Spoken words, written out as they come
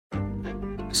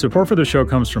Support for the show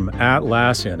comes from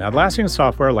Atlassian. Atlassian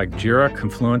software like Jira,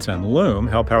 Confluence, and Loom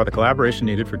help power the collaboration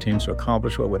needed for teams to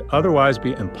accomplish what would otherwise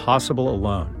be impossible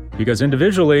alone. Because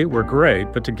individually, we're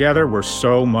great, but together, we're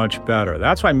so much better.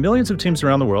 That's why millions of teams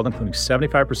around the world, including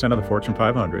 75% of the Fortune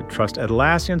 500, trust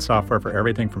Atlassian software for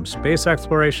everything from space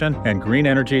exploration and green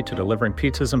energy to delivering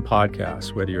pizzas and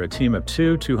podcasts. Whether you're a team of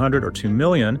 2, 200, or 2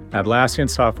 million, Atlassian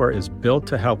software is built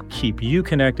to help keep you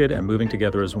connected and moving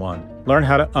together as one. Learn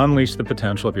how to unleash the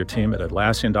potential of your team at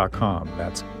Atlassian.com.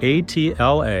 That's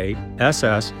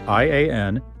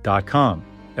Atlassian.com.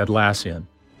 Atlassian.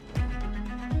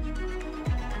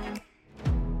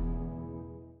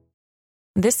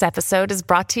 This episode is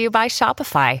brought to you by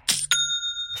Shopify.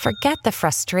 Forget the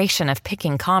frustration of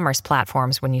picking commerce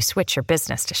platforms when you switch your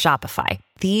business to Shopify,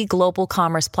 the global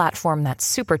commerce platform that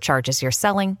supercharges your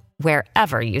selling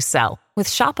wherever you sell. With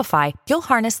Shopify, you'll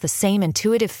harness the same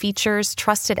intuitive features,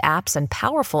 trusted apps, and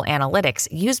powerful analytics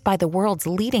used by the world's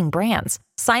leading brands.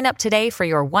 Sign up today for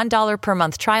your $1 per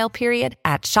month trial period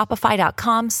at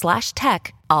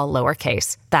shopify.com/tech, all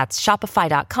lowercase. That's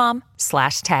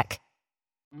shopify.com/tech.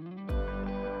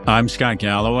 I'm Scott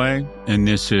Galloway, and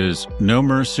this is No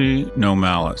Mercy, No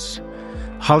Malice.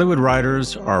 Hollywood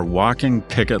writers are walking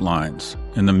picket lines,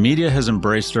 and the media has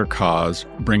embraced their cause,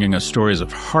 bringing us stories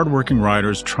of hardworking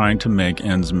writers trying to make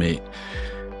ends meet.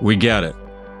 We get it.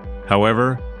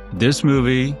 However, this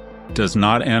movie does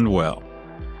not end well.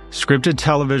 Scripted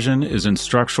television is in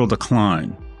structural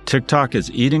decline. TikTok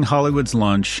is eating Hollywood's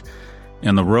lunch,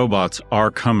 and the robots are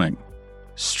coming.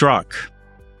 Struck,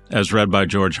 as read by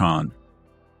George Hahn.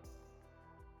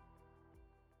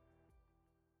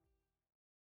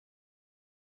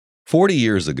 "40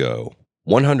 years ago,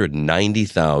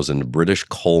 190,000 British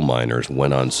coal miners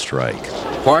went on strike.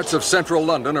 Parts of central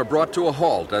London are brought to a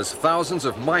halt as thousands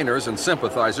of miners and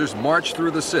sympathizers march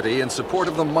through the city in support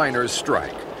of the miners'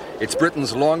 strike. It's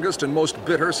Britain's longest and most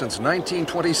bitter since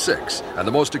 1926, and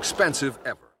the most expensive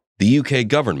ever. The UK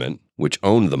government, which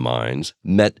owned the mines,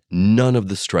 met none of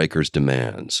the strikers'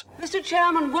 demands. Mr.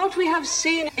 Chairman, what we have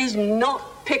seen is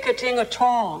not picketing at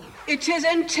all. It is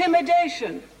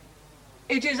intimidation.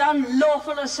 It is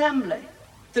unlawful assembly.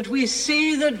 That we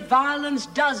see that violence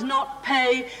does not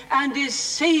pay and is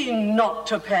seen not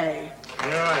to pay."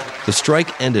 The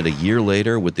strike ended a year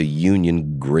later with the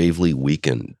union gravely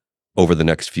weakened. Over the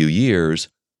next few years,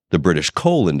 the British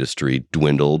coal industry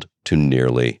dwindled to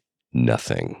nearly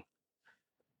nothing.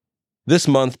 This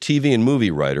month, TV and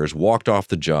movie writers walked off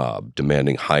the job,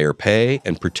 demanding higher pay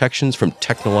and protections from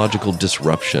technological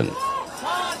disruption.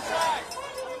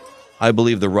 I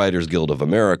believe the Writers Guild of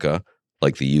America,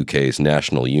 like the UK's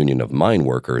National Union of Mine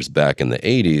Workers back in the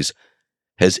 80s,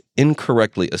 has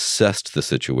incorrectly assessed the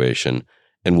situation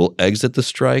and will exit the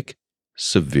strike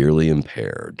severely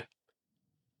impaired.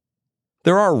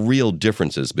 There are real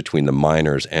differences between the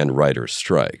miners' and writers'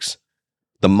 strikes.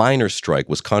 The miners' strike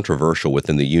was controversial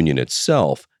within the union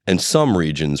itself, and some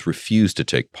regions refused to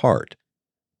take part.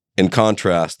 In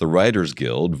contrast, the Writers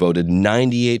Guild voted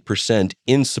 98%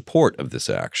 in support of this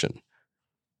action.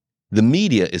 The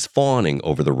media is fawning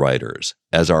over the writers,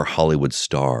 as are Hollywood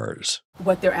stars.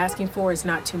 What they're asking for is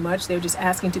not too much. They're just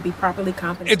asking to be properly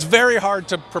compensated. It's very hard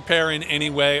to prepare in any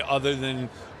way other than,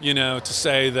 to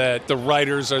say that the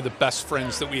writers are the best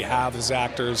friends that we have as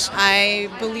actors. I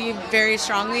believe very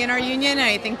strongly in our union, and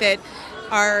I think that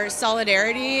our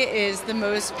solidarity is the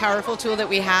most powerful tool that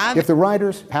we have. If the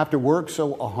writers have to work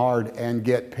so hard and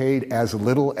get paid as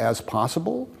little as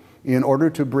possible in order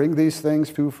to bring these things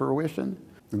to fruition,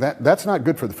 that's not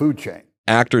good for the food chain.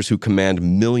 Actors who command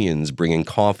millions bringing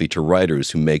coffee to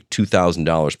writers who make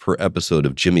 $2,000 per episode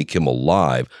of Jimmy Kimmel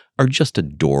Live are just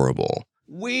adorable.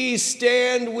 We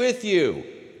stand with you.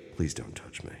 Please don't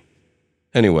touch me.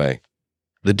 Anyway,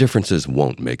 the differences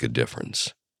won't make a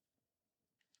difference.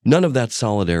 None of that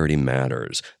solidarity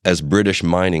matters, as British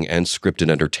mining and scripted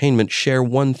entertainment share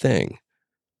one thing.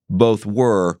 Both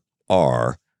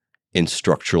are, in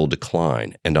structural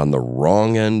decline and on the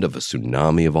wrong end of a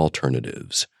tsunami of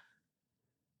alternatives.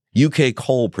 UK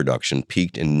coal production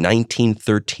peaked in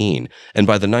 1913, and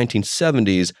by the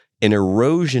 1970s, an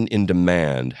erosion in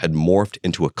demand had morphed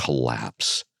into a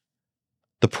collapse.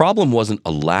 The problem wasn't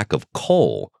a lack of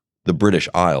coal. The British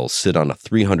Isles sit on a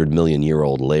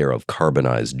 300-million-year-old layer of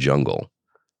carbonized jungle,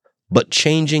 but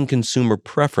changing consumer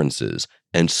preferences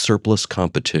and surplus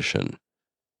competition.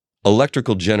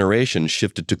 Electrical generation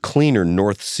shifted to cleaner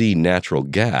North Sea natural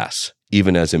gas,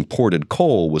 even as imported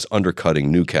coal was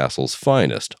undercutting Newcastle's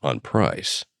finest on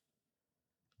price.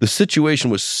 The situation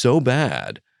was so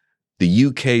bad, the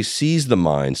UK seized the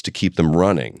mines to keep them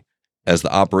running, as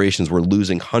the operations were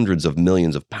losing hundreds of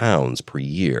millions of pounds per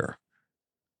year.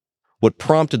 What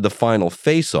prompted the final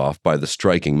face-off by the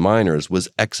striking miners was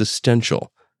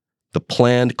existential, the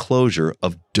planned closure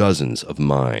of dozens of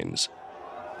mines.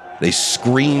 They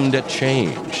screamed at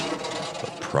change,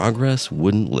 but progress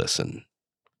wouldn't listen.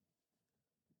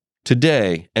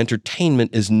 Today,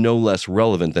 entertainment is no less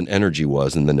relevant than energy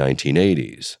was in the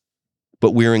 1980s.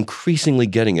 But we're increasingly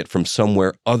getting it from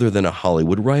somewhere other than a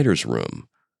Hollywood writer's room.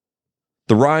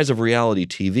 The rise of reality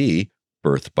TV,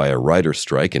 birthed by a writer's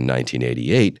strike in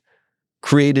 1988,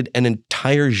 created an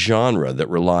entire genre that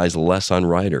relies less on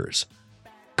writers.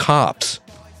 Cops,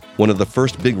 one of the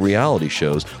first big reality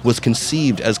shows, was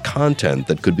conceived as content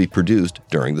that could be produced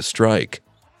during the strike.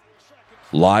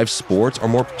 Live sports are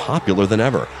more popular than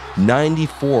ever.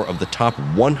 94 of the top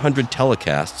 100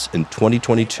 telecasts in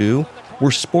 2022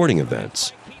 were sporting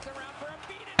events.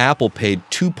 Apple paid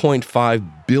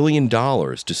 $2.5 billion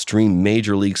to stream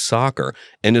Major League Soccer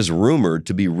and is rumored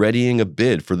to be readying a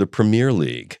bid for the Premier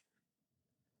League.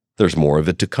 There's more of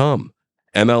it to come.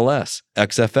 MLS,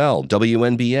 XFL,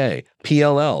 WNBA,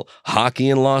 PLL, hockey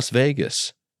in Las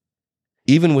Vegas.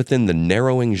 Even within the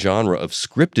narrowing genre of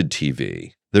scripted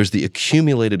TV, there's the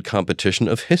accumulated competition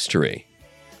of history.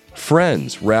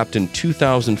 Friends wrapped in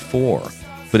 2004,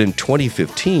 but in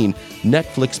 2015,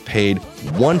 Netflix paid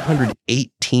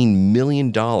 $118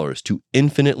 million to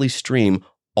infinitely stream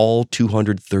all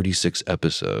 236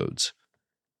 episodes.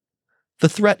 The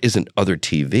threat isn't other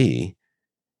TV,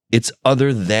 it's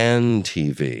other than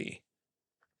TV.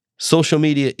 Social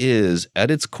media is, at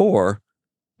its core,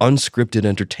 unscripted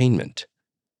entertainment.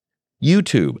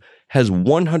 YouTube has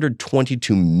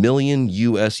 122 million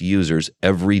US users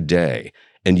every day,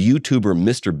 and YouTuber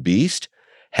Mr. Beast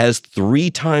has 3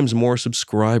 times more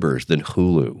subscribers than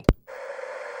Hulu.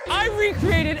 I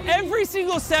recreated every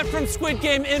single set from Squid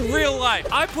Game in real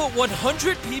life. I put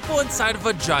 100 people inside of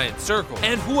a giant circle,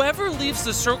 and whoever leaves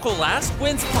the circle last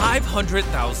wins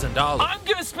 $500,000. I'm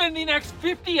gonna spend the next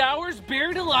 50 hours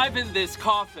buried alive in this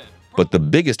coffin. But the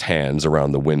biggest hands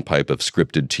around the windpipe of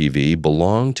scripted TV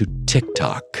belong to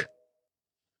TikTok.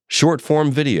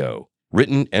 Short-form video,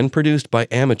 written and produced by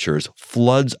amateurs,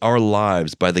 floods our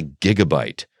lives by the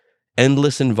gigabyte,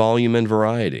 endless in volume and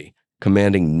variety,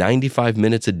 commanding 95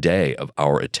 minutes a day of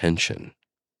our attention.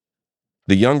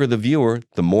 The younger the viewer,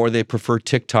 the more they prefer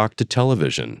TikTok to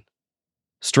television.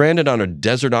 Stranded on a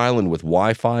desert island with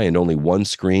Wi-Fi and only one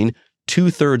screen,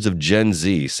 2/3 of Gen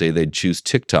Z say they'd choose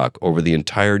TikTok over the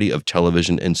entirety of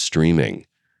television and streaming.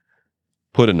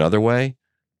 Put another way,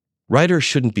 writers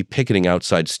shouldn't be picketing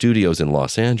outside studios in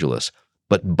Los Angeles,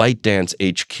 but ByteDance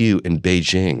HQ in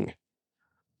Beijing.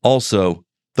 Also,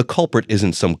 the culprit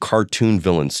isn't some cartoon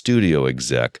villain studio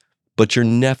exec, but your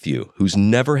nephew who's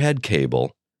never had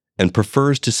cable and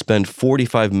prefers to spend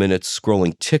 45 minutes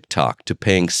scrolling TikTok to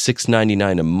paying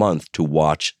 $6.99 a month to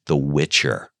watch The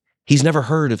Witcher. He's never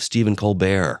heard of Stephen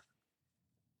Colbert.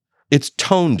 It's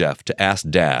tone deaf to ask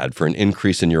Dad for an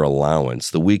increase in your allowance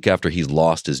the week after he's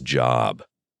lost his job.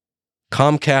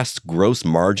 Comcast's gross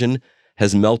margin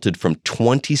has melted from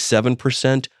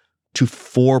 27% to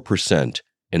 4%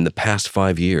 in the past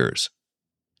 5 years.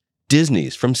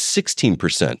 Disney's from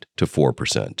 16% to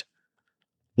 4%.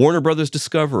 Warner Brothers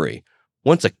Discovery,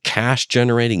 once a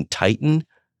cash-generating titan,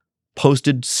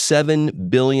 posted $7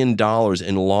 billion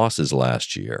in losses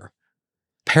last year.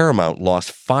 Paramount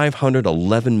lost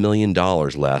 $511 million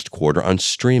last quarter on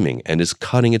streaming and is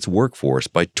cutting its workforce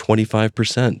by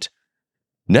 25%.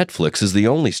 Netflix is the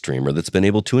only streamer that's been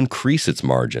able to increase its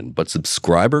margin, but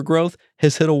subscriber growth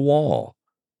has hit a wall,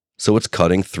 so it's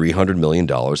cutting $300 million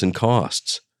in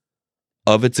costs.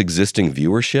 Of its existing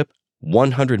viewership,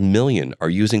 100 million are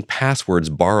using passwords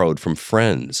borrowed from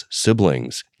friends,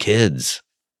 siblings, kids.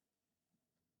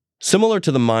 Similar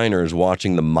to the miners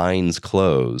watching the mines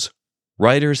close,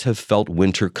 writers have felt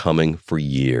winter coming for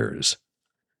years.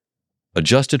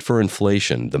 Adjusted for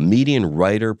inflation, the median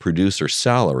writer-producer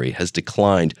salary has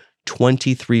declined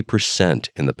 23%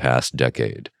 in the past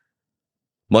decade.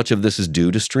 Much of this is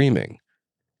due to streaming.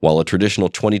 While a traditional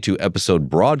 22-episode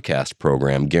broadcast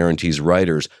program guarantees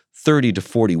writers 30 to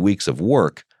 40 weeks of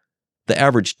work, the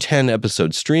average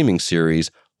 10-episode streaming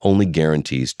series only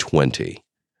guarantees 20.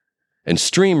 And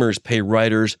streamers pay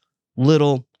writers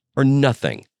little or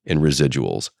nothing in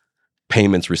residuals,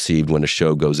 payments received when a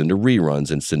show goes into reruns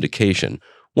and syndication,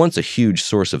 once a huge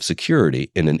source of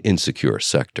security in an insecure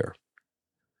sector.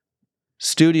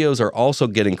 Studios are also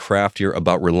getting craftier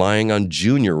about relying on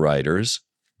junior writers,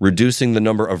 reducing the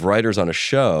number of writers on a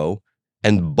show,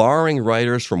 and barring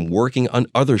writers from working on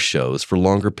other shows for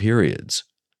longer periods.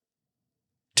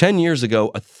 10 years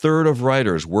ago, 1/3 of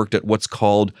writers worked at what's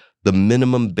called the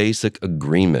minimum basic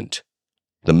agreement,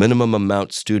 the minimum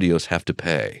amount studios have to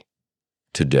pay.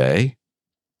 Today,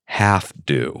 half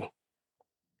do.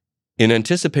 In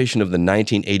anticipation of the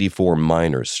 1984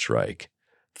 miners' strike,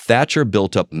 Thatcher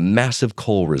built up massive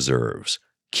coal reserves,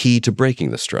 key to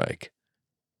breaking the strike.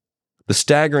 The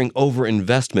staggering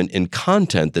overinvestment in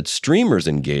content that streamers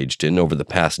engaged in over the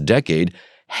past decade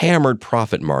hammered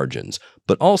profit margins,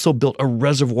 but also built a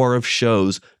reservoir of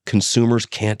shows consumers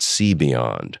can't see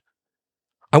beyond.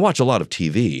 I watch a lot of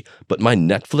TV, but my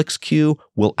Netflix queue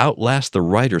will outlast the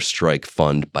writer's strike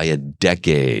fund by a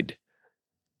decade.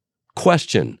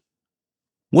 Question: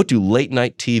 what do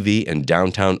late-night TV and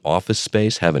downtown office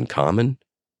space have in common?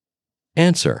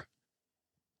 Answer: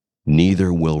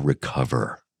 neither will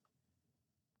recover.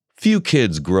 Few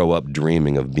kids grow up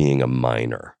dreaming of being a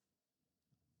miner.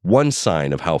 One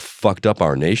sign of how fucked up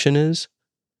our nation is: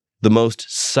 the most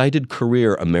cited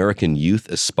career American youth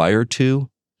aspire to?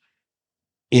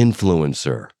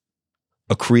 Influencer.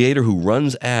 A creator who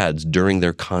runs ads during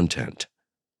their content.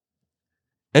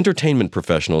 Entertainment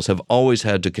professionals have always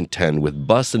had to contend with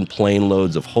bus and plane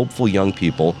loads of hopeful young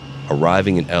people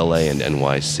arriving in LA and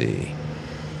NYC.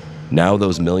 Now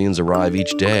those millions arrive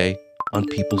each day on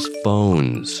people's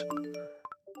phones.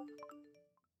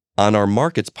 On our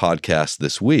Markets podcast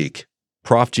this week,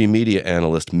 Prof G media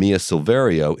analyst Mia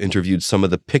Silverio interviewed some of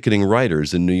the picketing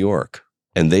writers in New York,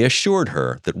 and they assured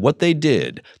her that what they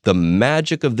did, the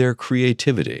magic of their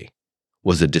creativity,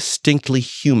 was a distinctly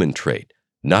human trait,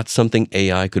 not something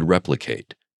AI could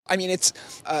replicate. I mean, it's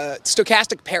a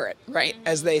stochastic parrot, right,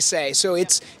 as they say. So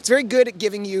it's very good at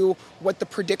giving you what the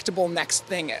predictable next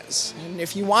thing is. And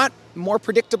if you want more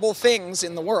predictable things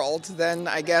in the world, then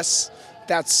I guess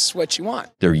that's what you want.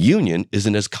 Their union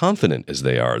isn't as confident as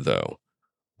they are, though.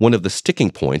 One of the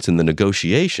sticking points in the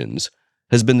negotiations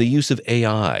has been the use of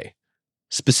AI.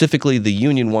 Specifically, the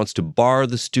union wants to bar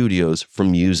the studios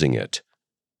from using it.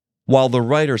 While the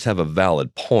writers have a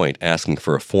valid point asking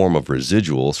for a form of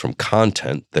residuals from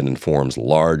content that informs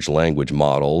large language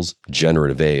models,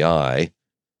 generative AI,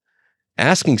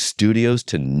 asking studios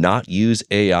to not use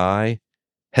AI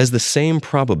has the same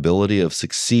probability of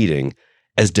succeeding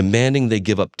as demanding they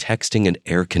give up texting and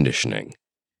air conditioning.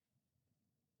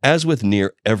 As with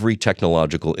near every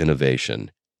technological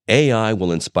innovation, AI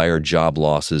will inspire job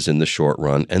losses in the short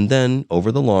run and then,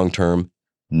 over the long term,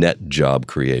 net job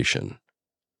creation.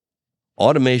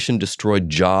 Automation destroyed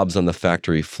jobs on the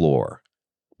factory floor,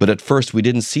 but at first we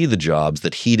didn't see the jobs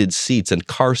that heated seats and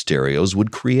car stereos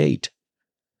would create.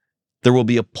 There will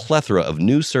be a plethora of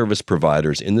new service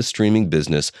providers in the streaming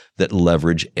business that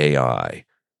leverage AI.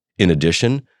 In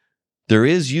addition, there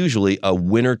is usually a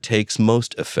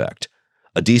winner-takes-most effect.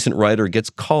 A decent writer gets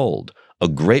culled. A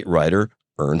great writer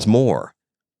earns more.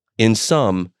 In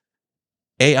sum,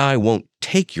 AI won't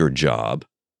take your job,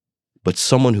 but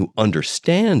someone who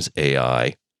understands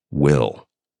AI will.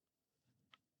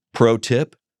 Pro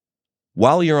tip: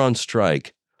 while you're on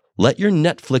strike, let your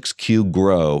Netflix queue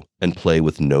grow and play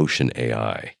with Notion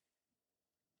AI.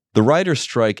 The writer's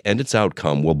strike and its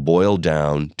outcome will boil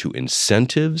down to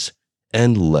incentives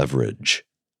and leverage.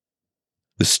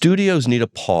 The studios need a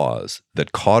pause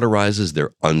that cauterizes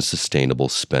their unsustainable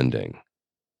spending.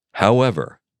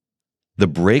 However, the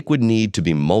break would need to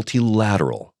be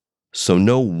multilateral, so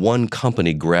no one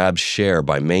company grabs share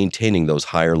by maintaining those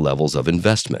higher levels of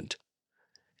investment.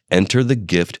 Enter the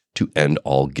gift to end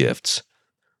all gifts,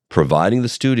 providing the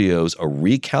studios a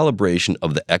recalibration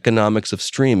of the economics of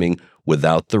streaming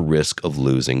without the risk of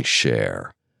losing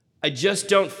share. I just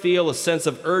don't feel a sense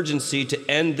of urgency to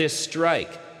end this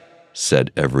strike,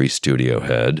 said every studio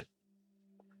head.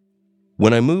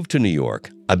 When I moved to New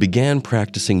York, I began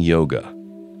practicing yoga,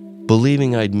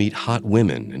 believing I'd meet hot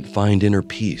women and find inner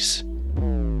peace.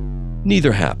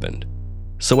 Neither happened,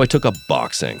 so I took up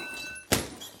boxing.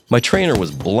 My trainer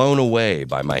was blown away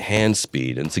by my hand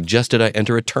speed and suggested I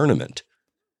enter a tournament.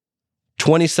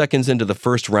 20 seconds into the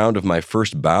first round of my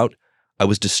first bout, I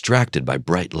was distracted by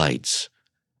bright lights.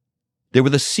 They were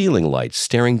the ceiling lights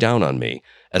staring down on me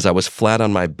as I was flat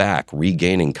on my back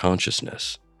regaining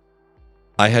consciousness.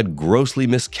 I had grossly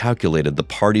miscalculated the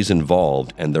parties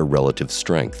involved and their relative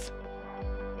strength.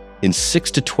 In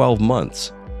 6 to 12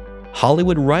 months,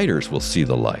 Hollywood writers will see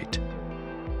the light.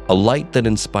 A light that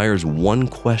inspires one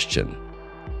question: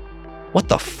 what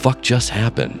the fuck just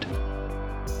happened?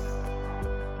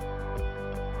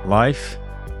 Life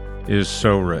is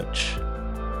so rich.